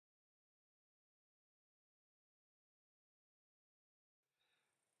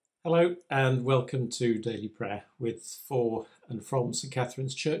Hello and welcome to Daily Prayer with for and from St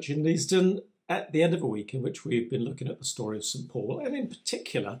Catherine's Church in Leesden at the end of a week in which we've been looking at the story of St Paul and in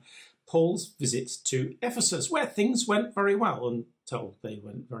particular Paul's visit to Ephesus where things went very well until they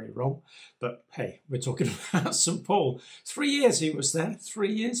went very wrong. But hey, we're talking about St Paul. 3 years he was there.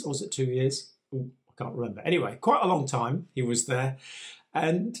 3 years or was it 2 years? Ooh, I can't remember. Anyway, quite a long time he was there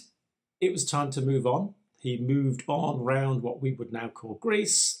and it was time to move on. He moved on round what we would now call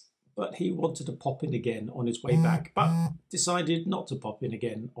Greece. But he wanted to pop in again on his way back, but decided not to pop in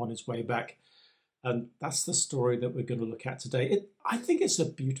again on his way back. And that's the story that we're going to look at today. I think it's a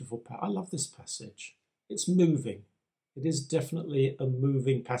beautiful passage. I love this passage. It's moving. It is definitely a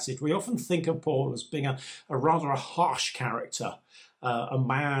moving passage. We often think of Paul as being a rather harsh character, a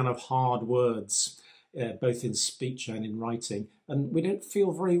man of hard words, both in speech and in writing. And we don't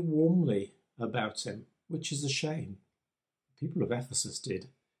feel very warmly about him, which is a shame. The people of Ephesus did.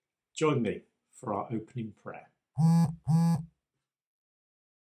 Join me for our opening prayer. And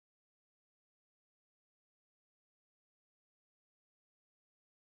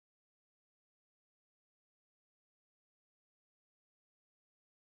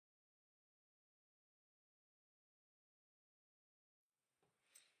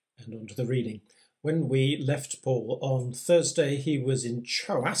on to the reading. When we left Paul on Thursday, he was in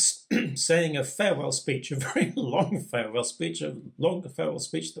Troas saying a farewell speech, a very long farewell speech, a longer farewell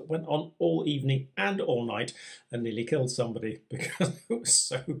speech that went on all evening and all night and nearly killed somebody because it was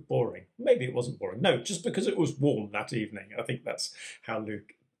so boring. Maybe it wasn't boring. No, just because it was warm that evening. I think that's how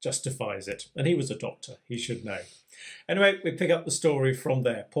Luke justifies it. And he was a doctor. He should know. Anyway, we pick up the story from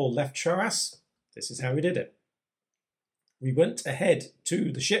there. Paul left Troas. This is how he did it. We went ahead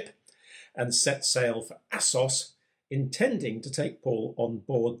to the ship and set sail for Assos, intending to take Paul on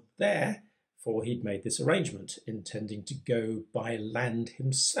board there, for he'd made this arrangement, intending to go by land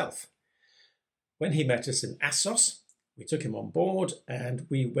himself. When he met us in Assos, we took him on board and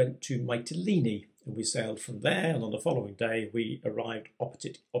we went to Mytilene, and we sailed from there, and on the following day we arrived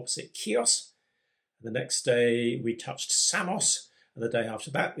opposite Chios. And the next day we touched Samos, and the day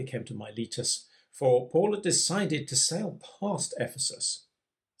after that we came to Miletus, for Paul had decided to sail past Ephesus,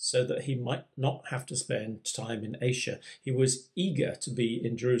 so that he might not have to spend time in Asia. He was eager to be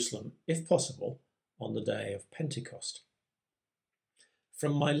in Jerusalem, if possible, on the day of Pentecost.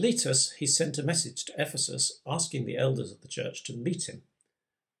 From Miletus, he sent a message to Ephesus asking the elders of the church to meet him.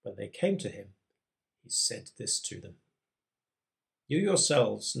 When they came to him, he said this to them. You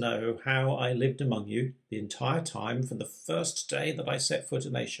yourselves know how I lived among you the entire time from the first day that I set foot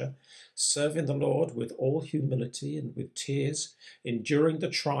in Asia, serving the Lord with all humility and with tears, enduring the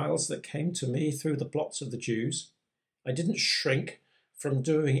trials that came to me through the plots of the Jews. I didn't shrink from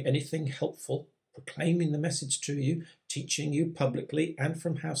doing anything helpful, proclaiming the message to you, teaching you publicly and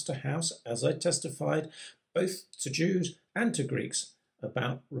from house to house, as I testified both to Jews and to Greeks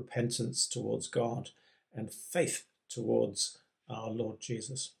about repentance towards God and faith towards our Lord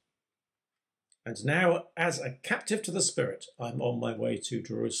Jesus. And now, as a captive to the Spirit, I'm on my way to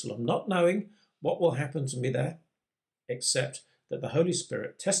Jerusalem, not knowing what will happen to me there, except that the Holy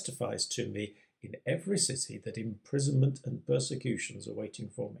Spirit testifies to me in every city that imprisonment and persecutions are waiting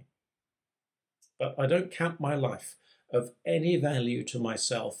for me. But I don't count my life of any value to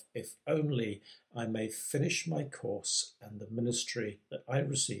myself if only I may finish my course and the ministry that I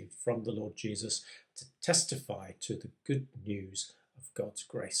received from the Lord Jesus to testify to the good news of God's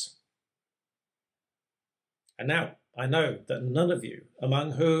grace. And now I know that none of you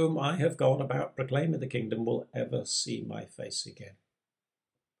among whom I have gone about proclaiming the kingdom will ever see my face again.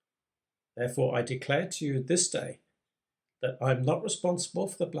 Therefore I declare to you this day that I'm not responsible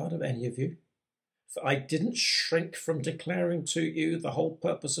for the blood of any of you, for I didn't shrink from declaring to you the whole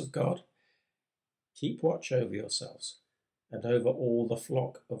purpose of God. Keep watch over yourselves and over all the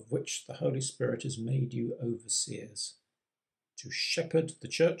flock of which the Holy Spirit has made you overseers, to shepherd the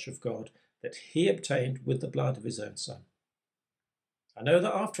church of God that he obtained with the blood of his own Son. I know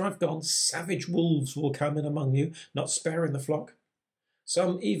that after I've gone, savage wolves will come in among you, not sparing the flock.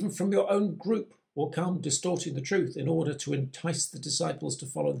 Some even from your own group will come distorting the truth in order to entice the disciples to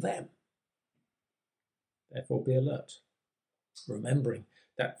follow them. Therefore be alert, remembering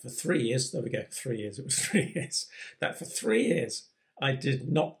that for 3 years, there we go, 3 years, it was 3 years, that for 3 years I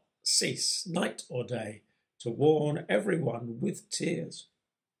did not cease, night or day, to warn everyone with tears.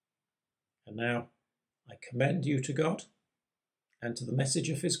 And now I commend you to God and to the message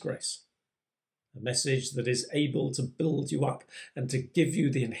of his grace, a message that is able to build you up and to give you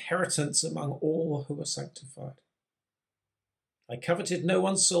the inheritance among all who are sanctified. I coveted no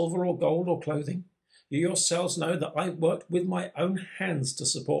one's silver or gold or clothing. You yourselves know that I worked with my own hands to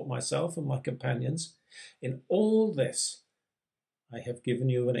support myself and my companions. In all this, I have given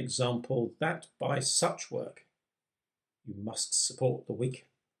you an example that by such work you must support the weak,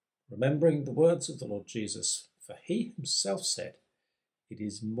 remembering the words of the Lord Jesus, for he himself said, it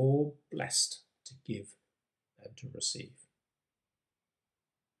is more blessed to give than to receive.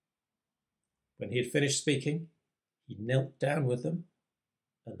 When he had finished speaking, he knelt down with them,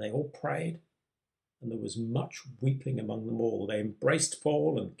 and they all prayed, and there was much weeping among them all. They embraced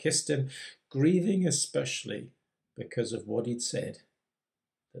Paul and kissed him, grieving especially because of what he'd said,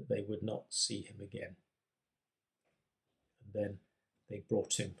 that they would not see him again. And then they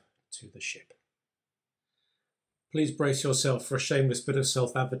brought him to the ship. Please brace yourself for a shameless bit of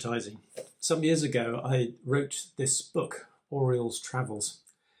self-advertising. Some years ago, I wrote this book, Oriel's Travels,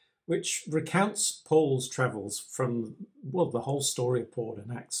 which recounts Paul's travels from, well, the whole story of Paul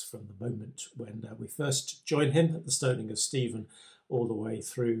in Acts, from the moment when we first join him at the stoning of Stephen all the way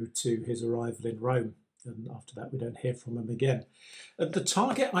through to his arrival in Rome. And after that, we don't hear from him again. The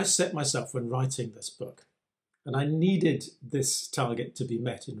target I set myself when writing this book, and I needed this target to be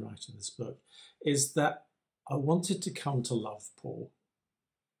met in writing this book, is that I wanted to come to love Paul.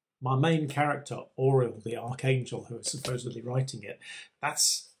 My main character, Oriel, the archangel who is supposedly writing it,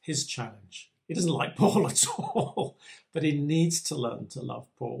 that's his challenge. He doesn't like Paul at all, but he needs to learn to love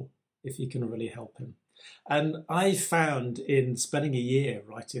Paul if he can really help him. And I found in spending a year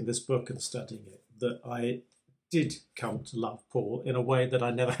writing this book and studying it that I did come to love Paul in a way that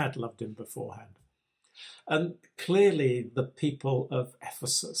I never had loved him beforehand. And clearly the people of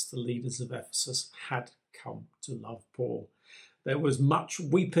Ephesus, the leaders of Ephesus, had come to love Paul. There was much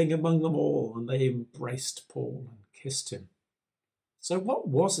weeping among them all, and they embraced Paul and kissed him. So what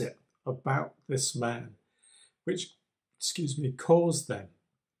was it about this man which, caused them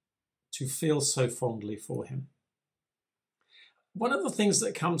to feel so fondly for him? One of the things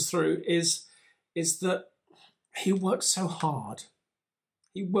that comes through is that he worked so hard.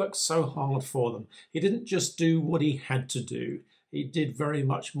 He worked so hard for them. He didn't just do what he had to do. He did very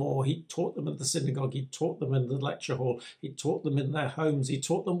much more. He taught them at the synagogue. He taught them in the lecture hall. He taught them in their homes. He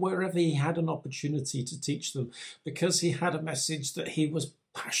taught them wherever he had an opportunity to teach them, because he had a message that he was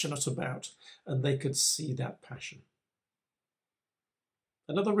passionate about, and they could see that passion.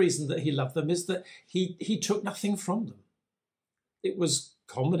 Another reason that he loved them is that he took nothing from them. It was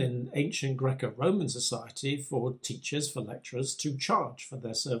common in ancient Greco-Roman society for teachers, for lecturers, to charge for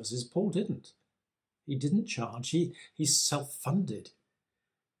their services. Paul didn't. He didn't charge. He self-funded.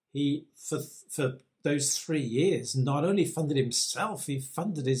 He, for those 3 years, not only funded himself, he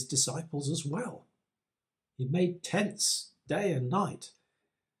funded his disciples as well. He made tents day and night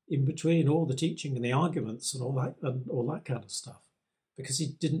in between all the teaching and the arguments and all that kind of stuff, because he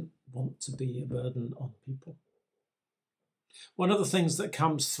didn't want to be a burden on people. One of the things that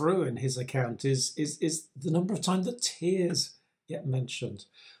comes through in his account is the number of times that tears get mentioned.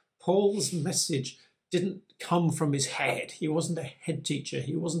 Paul's message didn't come from his head. He wasn't a head teacher.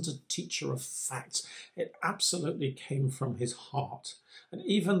 He wasn't a teacher of facts. It absolutely came from his heart. And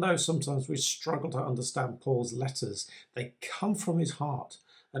even though sometimes we struggle to understand Paul's letters, they come from his heart.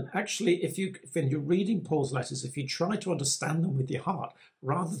 And actually, when you're reading Paul's letters, if you try to understand them with your heart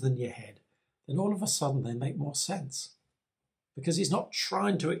rather than your head, then all of a sudden they make more sense. Because he's not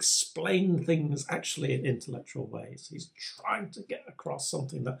trying to explain things actually in intellectual ways. He's trying to get across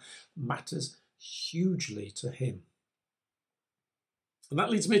something that matters hugely to him. And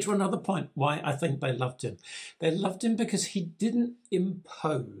that leads me to another point why I think they loved him. They loved him because he didn't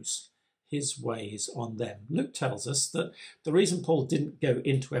impose his ways on them. Luke tells us that the reason Paul didn't go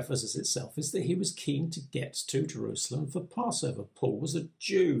into Ephesus itself is that he was keen to get to Jerusalem for Passover. Paul was a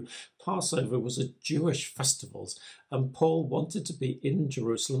Jew. Passover was a Jewish festival, and Paul wanted to be in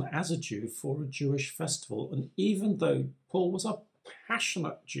Jerusalem as a Jew for a Jewish festival. And even though Paul was a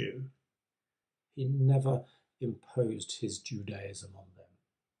passionate Jew, he never imposed his Judaism on them.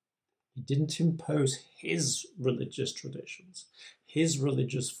 He didn't impose his religious traditions, his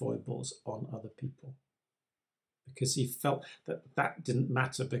religious foibles on other people, because he felt that that didn't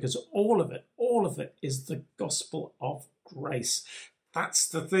matter, because all of it is the gospel of grace. That's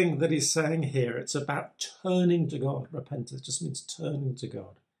the thing that he's saying here. It's about turning to God. Repentance just means turning to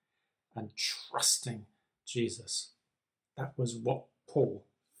God and trusting Jesus. That was what Paul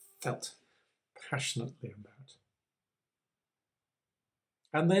felt passionately about.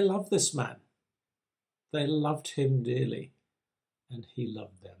 And they loved this man. They loved him dearly, and he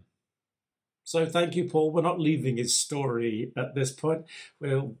loved them. So thank you, Paul. We're not leaving his story at this point.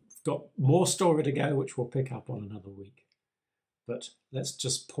 We've got more story to go, which we'll pick up on another week. But let's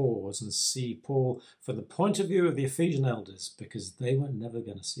just pause and see Paul from the point of view of the Ephesian elders, because they were never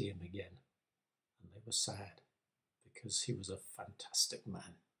going to see him again. And they were sad because he was a fantastic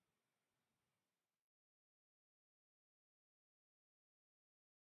man.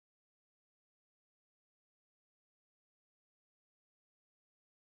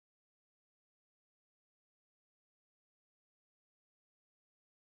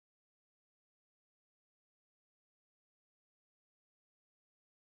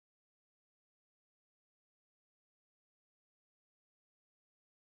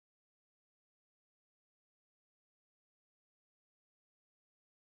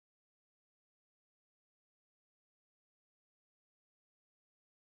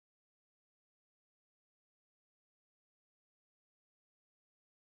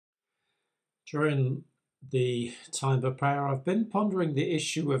 During the time of prayer, I've been pondering the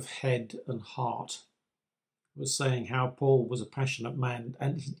issue of head and heart. I was saying how Paul was a passionate man,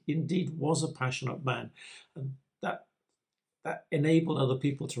 and he indeed was a passionate man, and that enabled other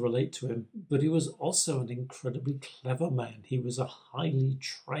people to relate to him. But he was also an incredibly clever man. He was a highly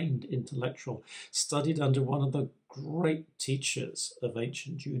trained intellectual, studied under one of the great teachers of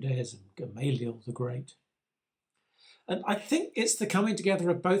ancient Judaism, Gamaliel the Great. And I think it's the coming together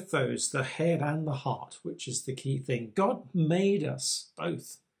of both those, the head and the heart, which is the key thing. God made us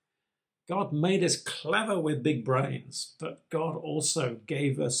both. God made us clever with big brains, but God also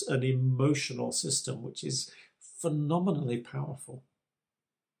gave us an emotional system, which is phenomenally powerful.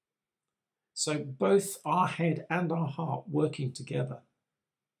 So both our head and our heart working together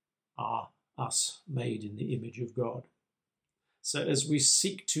are us made in the image of God. So as we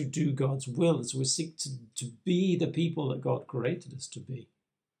seek to do God's will, as we seek to be the people that God created us to be,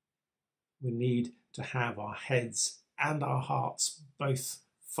 we need to have our heads and our hearts both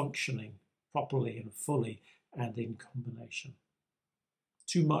functioning properly and fully and in combination.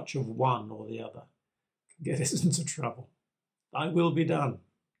 Too much of one or the other can get us into trouble. Thy will be done.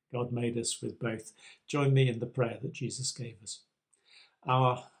 God made us with both. Join me in the prayer that Jesus gave us.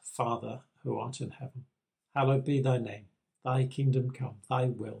 Our Father, who art in heaven, hallowed be thy name. Thy kingdom come, thy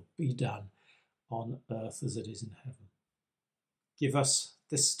will be done on earth as it is in heaven. Give us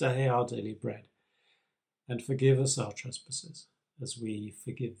this day our daily bread, and forgive us our trespasses, as we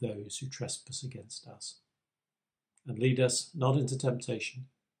forgive those who trespass against us. And lead us not into temptation,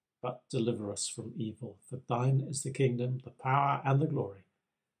 but deliver us from evil. For thine is the kingdom, the power, and the glory,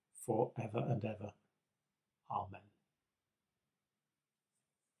 for ever and ever. Amen.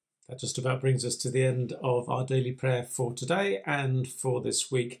 That just about brings us to the end of our daily prayer for today and for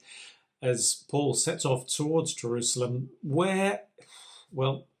this week, as Paul sets off towards Jerusalem, where,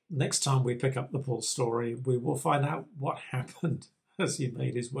 well, next time we pick up the Paul story, we will find out what happened as he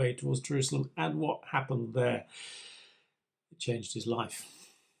made his way towards Jerusalem and what happened there. It changed his life,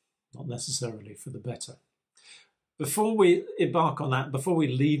 not necessarily for the better. Before we embark on that, before we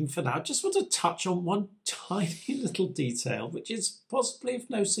leave him for now, I just want to touch on one tiny little detail, which is possibly of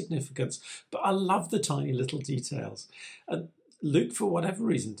no significance, but I love the tiny little details. Luke, for whatever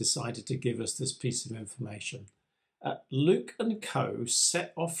reason, decided to give us this piece of information. Luke and co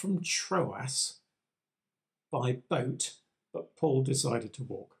set off from Troas by boat, but Paul decided to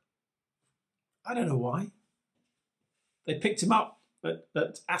walk. I don't know why. They picked him up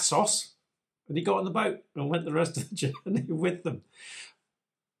at Assos, and he got on the boat and went the rest of the journey with them.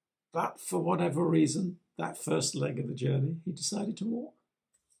 But for whatever reason, that first leg of the journey, he decided to walk.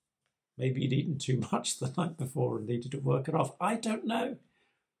 Maybe he'd eaten too much the night before and needed to work it off. I don't know.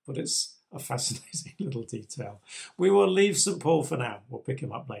 But it's a fascinating little detail. We will leave St. Paul for now. We'll pick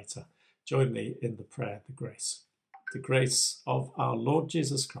him up later. Join me in the prayer, the grace. The grace of our Lord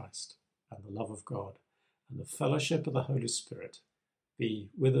Jesus Christ and the love of God and the fellowship of the Holy Spirit be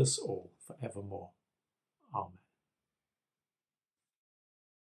with us all forevermore. Amen.